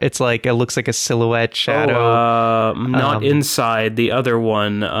it's like, it looks like a silhouette shadow. Not Inside, the other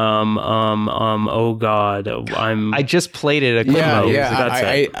one. Oh God, I just played it a couple years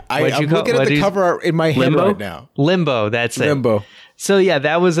ago. I'm looking at the cover art in my head right now. Limbo, that's it. Limbo. So yeah,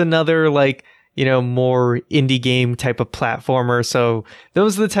 that was another, like, you know, more indie game type of platformer. So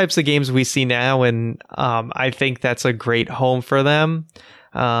those are the types of games we see now, and I think that's a great home for them.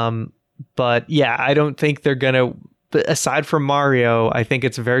 But yeah, I don't think they're gonna. But aside from Mario, I think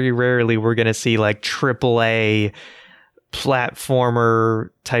it's very rarely we're gonna see like AAA platformer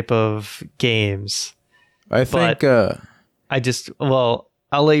type of games. I think.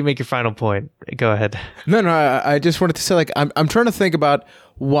 I'll let you make your final point. Go ahead. No, I just wanted to say, like, I'm trying to think about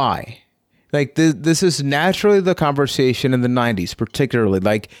why. Like, this is naturally the conversation in the 90s, particularly.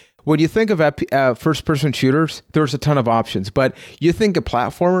 Like, when you think of first-person shooters, there's a ton of options. But you think of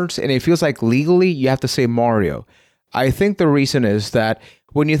platformers, and it feels like legally you have to say Mario. I think the reason is that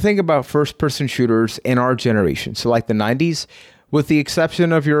when you think about first-person shooters in our generation, so like the 90s, with the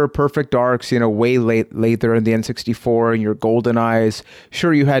exception of your Perfect Darks, you know, way later in the N64, and your GoldenEyes,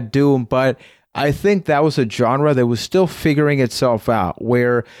 sure, you had Doom, but I think that was a genre that was still figuring itself out,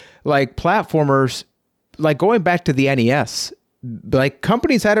 where, like, platformers, like going back to the NES, like,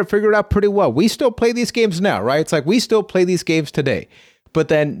 companies had it figured out pretty well. We still play these games now, right? It's like we still play these games today. But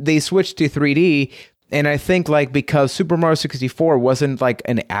then they switched to 3D, and I think, like, because Super Mario 64 wasn't like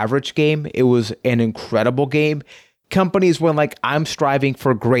an average game, it was an incredible game. Companies went like, I'm striving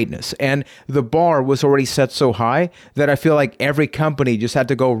for greatness. And the bar was already set so high that I feel like every company just had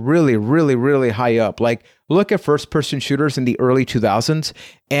to go really, really, really high up. Like, look at first-person shooters in the early 2000s.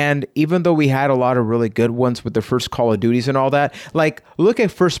 And even though we had a lot of really good ones with the first Call of Duties and all that, like, look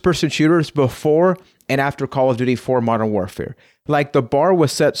at first-person shooters before and after Call of Duty 4 Modern Warfare. Like, the bar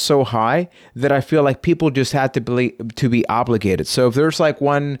was set so high that I feel like people just had to be obligated. So if there's like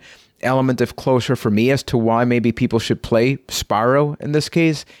one element of closure for me as to why maybe people should play Spyro in this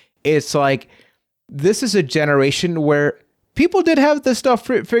case, it's like, this is a generation where people did have this stuff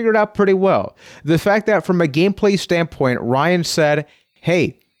figured out pretty well. The fact that from a gameplay standpoint, Ryan said,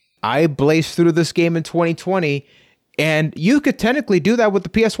 hey, I blazed through this game in 2020, and you could technically do that with the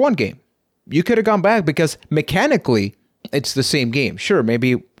PS1 game. You could have gone back because mechanically it's the same game. Sure,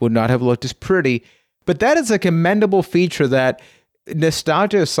 maybe it would not have looked as pretty, but that is a commendable feature that,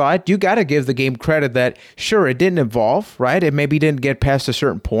 nostalgia aside, you got to give the game credit that, sure, it didn't evolve, right? It maybe didn't get past a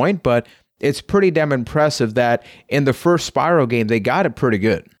certain point, but it's pretty damn impressive that in the first Spyro game, they got it pretty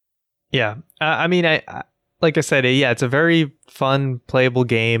good. Yeah. I mean, like I said, yeah, it's a very fun, playable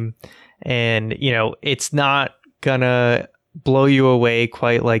game. And, you know, it's not gonna blow you away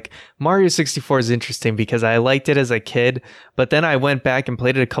quite like Mario 64 is interesting because I liked it as a kid, but then I went back and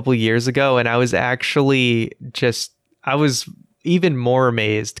played it a couple years ago, and I was even more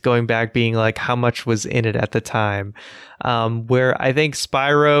amazed going back, being like how much was in it at the time. Where I think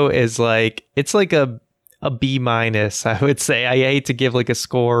Spyro is like, it's like a B minus, I would say. I hate to give like a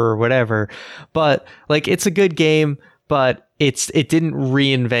score or whatever, but like it's a good game, but it didn't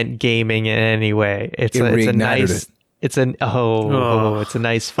reinvent gaming in any way. It's a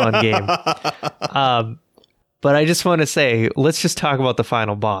nice fun game. But I just want to say, let's just talk about the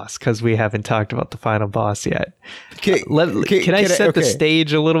final boss, because we haven't talked about the final boss yet. Can I set the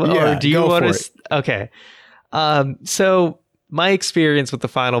stage a little bit? Yeah, or do you want to? Okay. So my experience with the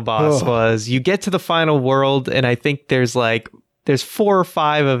final boss was, you get to the final world, and I think there's 4 or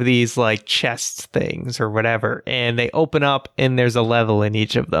 5 of these like chest things or whatever, and they open up and there's a level in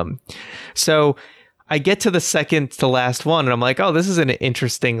each of them. So I get to the second to last one, and I'm like, oh, this is an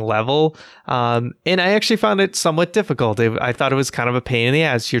interesting level. And I actually found it somewhat difficult. I thought it was kind of a pain in the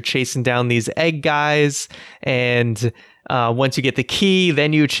ass. You're chasing down these egg guys, and once you get the key,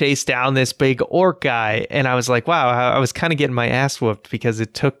 then you chase down this big orc guy. And I was like, wow, I was kind of getting my ass whooped because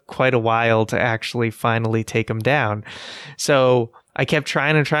it took quite a while to actually finally take him down. So I kept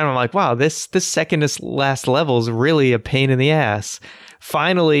trying and trying. I'm like, wow, this second to last level is really a pain in the ass.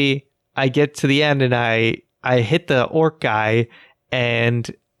 Finally, I get to the end, and I hit the orc guy, and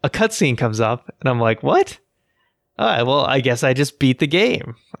a cutscene comes up, and I'm like, what? All right, well, I guess I just beat the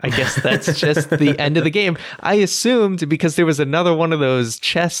game. I guess that's just the end of the game. I assumed, because there was another one of those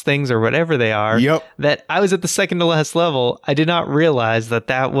chess things or whatever they are, that I was at the second to last level. I did not realize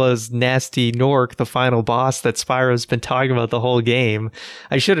that was Nasty Nork, the final boss that Spyro's been talking about the whole game.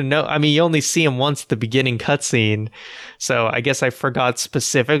 I should have known. I mean, you only see him once at the beginning cutscene, so I guess I forgot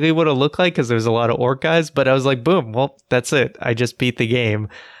specifically what it looked like because there's a lot of orc guys, but I was like, boom, well, that's it. I just beat the game.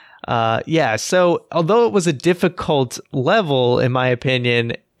 So although it was a difficult level, in my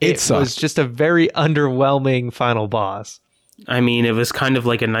opinion, it was just a very underwhelming final boss. I mean, it was kind of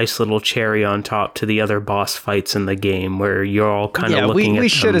like a nice little cherry on top to the other boss fights in the game, where you're all kind of looking at we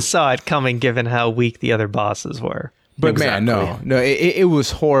should have saw it coming, given how weak the other bosses were. But man, no, it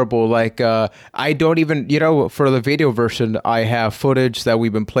was horrible. Like, I don't even, for the video version, I have footage that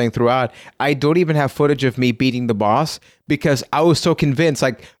we've been playing throughout. I don't even have footage of me beating the boss because I was so convinced,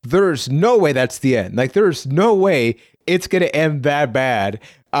 like, there's no way that's the end. Like, there's no way it's going to end that bad.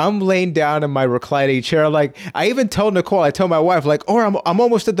 I'm laying down in my reclining chair. Like, I even tell Nicole, I tell my wife, like, oh, I'm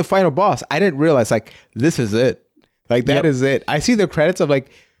almost at the final boss. I didn't realize, like, this is it. Like, that is it. I see the credits of,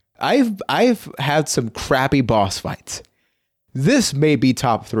 like, I've had some crappy boss fights. This may be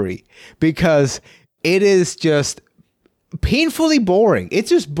top 3 because it is just painfully boring.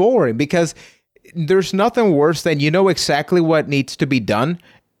 It's just boring because there's nothing worse than exactly what needs to be done.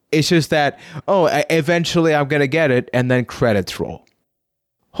 It's just that, eventually I'm going to get it, and then credits roll.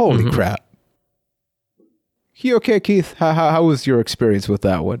 Holy crap. You okay, Keith? How was your experience with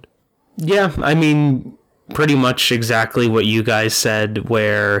that one? Yeah, I mean, pretty much exactly what you guys said,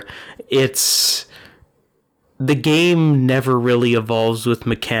 where the game never really evolves with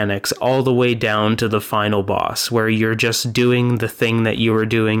mechanics all the way down to the final boss, where you're just doing the thing that you were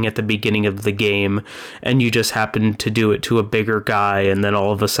doing at the beginning of the game, and you just happen to do it to a bigger guy, and then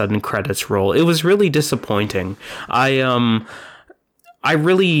all of a sudden credits roll. It was really disappointing. I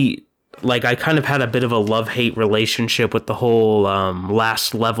really, I kind of had a bit of a love-hate relationship with the whole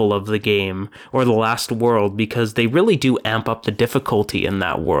last level of the game, or the last world, because they really do amp up the difficulty in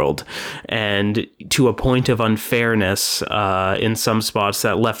that world, and to a point of unfairness in some spots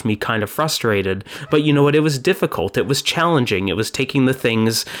that left me kind of frustrated. But you know what? It was difficult. It was challenging. It was taking the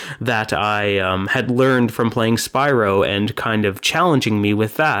things that I had learned from playing Spyro and kind of challenging me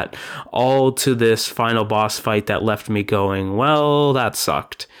with that, all to this final boss fight that left me going, well, that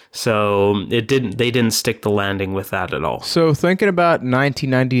sucked. So they didn't stick the landing with that at all. So thinking about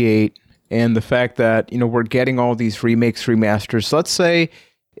 1998 and the fact that, we're getting all these remakes, remasters, let's say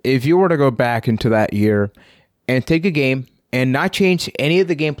if you were to go back into that year and take a game and not change any of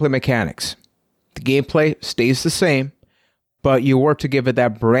the gameplay mechanics, the gameplay stays the same, but you were to give it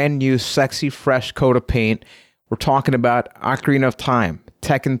that brand new, sexy, fresh coat of paint, we're talking about Ocarina of Time,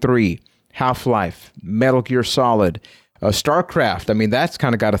 Tekken 3, Half-Life, Metal Gear Solid, StarCraft, I mean, that's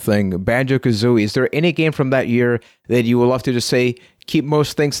kind of got a thing. Banjo-Kazooie. Is there any game from that year that you would love to just say, keep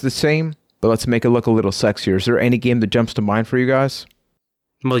most things the same, but let's make it look a little sexier? Is there any game that jumps to mind for you guys?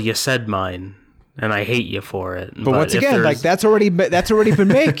 Well, you said mine, and I hate you for it. But once again, that's already been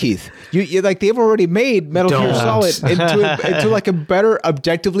made, Keith. You they've already made Metal Gear Solid into like a better,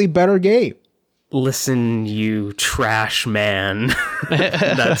 objectively better game. Listen, you trash man.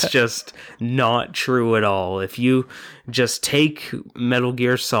 That's just not true at all. If you just take Metal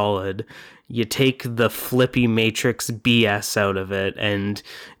Gear Solid, you take the flippy Matrix BS out of it and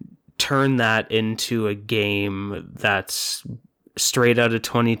turn that into a game that's straight out of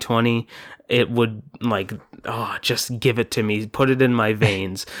 2020, it would just give it to me, put it in my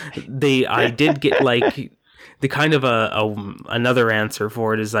veins. I did get the kind of another answer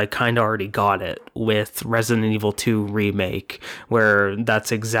for it is I kind of already got it with Resident Evil 2 Remake, where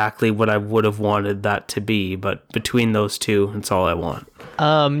that's exactly what I would have wanted that to be. But between those two, it's all I want.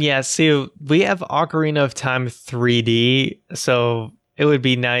 So we have Ocarina of Time 3D, so it would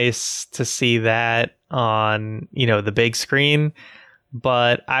be nice to see that on, the big screen.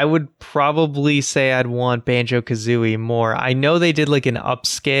 But I would probably say I'd want Banjo-Kazooie more. I know they did like an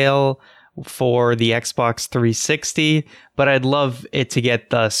upscale for the Xbox 360, but I'd love it to get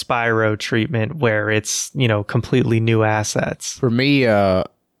the Spyro treatment where it's, completely new assets. For me, the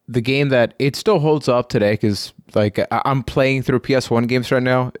game that it still holds up today, because I'm playing through PS1 games right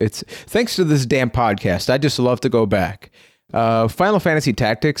now. It's thanks to this damn podcast. I just love to go back. Final Fantasy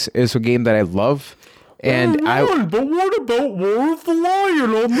Tactics is a game that I love. And but what about War of the Lion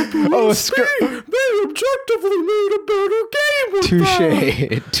on the PC? They objectively made a better game with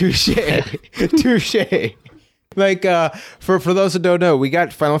Touche. For those that don't know, we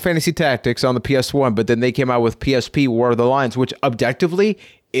got Final Fantasy Tactics on the PS1, but then they came out with PSP War of the Lions, which objectively,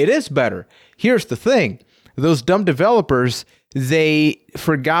 it is better. Here's the thing. Those dumb developers, they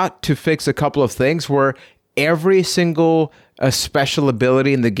forgot to fix a couple of things where every single special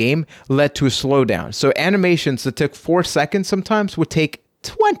ability in the game led to a slowdown. So animations that took 4 seconds sometimes would take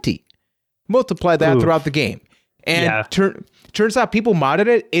 20. Multiply that throughout the game. And turns out people modded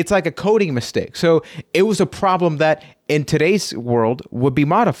it. It's like a coding mistake. So it was a problem that in today's world would be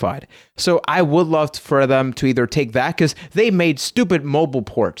modified. So I would love for them to either take that, because they made stupid mobile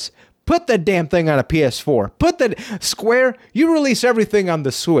ports. Put that damn thing on a PS4. Put that Square, you release everything on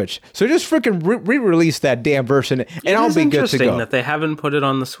the Switch. So just freaking re-release that damn version and I'll be good to go. It's interesting that they haven't put it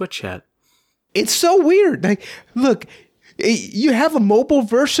on the Switch yet. It's so weird. Look, you have a mobile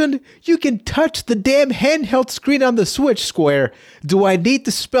version, you can touch the damn handheld screen on the Switch, Square. Do I need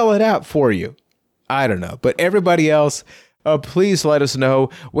to spell it out for you? I don't know. But everybody else, please let us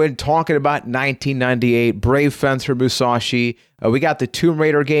know when talking about 1998, Brave Fencer Musashi. We got the Tomb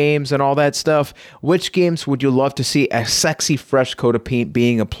Raider games and all that stuff. Which games would you love to see a sexy, fresh coat of paint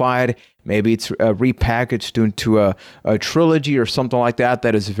being applied? Maybe it's repackaged into a trilogy or something like that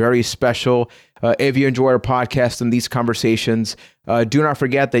is very special. If you enjoy our podcast and these conversations, do not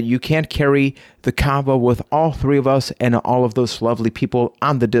forget that you can't carry the combo with all three of us and all of those lovely people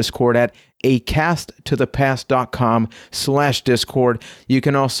on the Discord at acasttothepast.com/Discord. You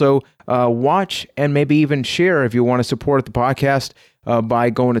can also watch and maybe even share if you want to support the podcast by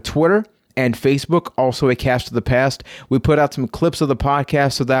going to Twitter and Facebook, also A Cast to the Past. We put out some clips of the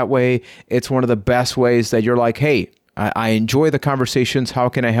podcast, so that way it's one of the best ways that you're like, hey, I enjoy the conversations. How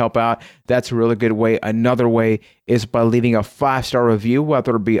can I help out? That's a really good way. Another way is by leaving a 5-star review,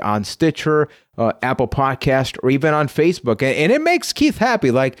 whether it be on Stitcher, Apple Podcast, or even on Facebook. And it makes Keith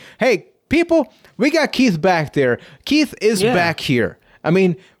happy. Like, hey, people, we got Keith back there. Keith is back here. I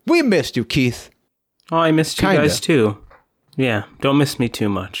mean, we missed you, Keith. Oh, I missed you guys too. Yeah, don't miss me too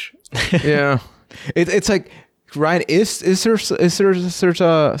much. Yeah, it's like, Ryan, is there such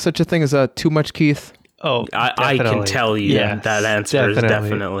a thing as too much Keith? Oh, I can tell you that answer is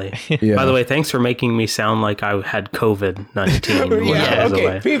definitely. Yeah. By the way, thanks for making me sound like I had COVID-19.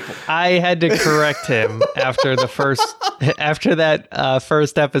 Okay, people. I had to correct him after that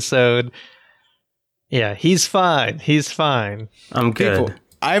first episode. Yeah, he's fine. He's fine. I'm good. People,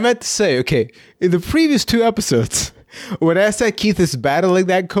 I meant to say, okay, in the previous 2 episodes, when I said Keith is battling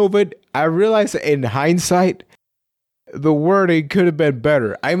that COVID, I realized in hindsight, the wording could have been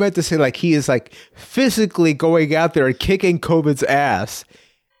better. I meant to say he is physically going out there and kicking COVID's ass.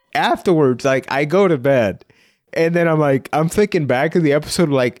 Afterwards, I go to bed and then I'm thinking back in the episode,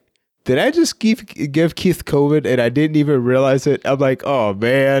 did I just give Keith COVID and I didn't even realize it? I'm like, oh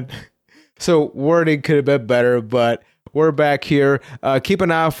man. So wording could have been better, but we're back here. Keep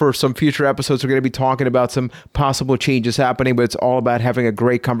an eye out for some future episodes. We're going to be talking about some possible changes happening, but it's all about having a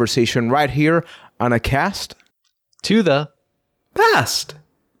great conversation right here on A Cast to the Past.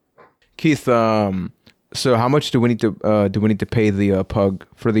 Keith, so how much do we need to pay the pug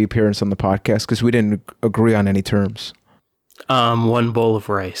for the appearance on the podcast? Because we didn't agree on any terms. 1 bowl of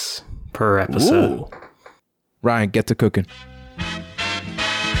rice per episode. Ooh. Ryan, get to cooking.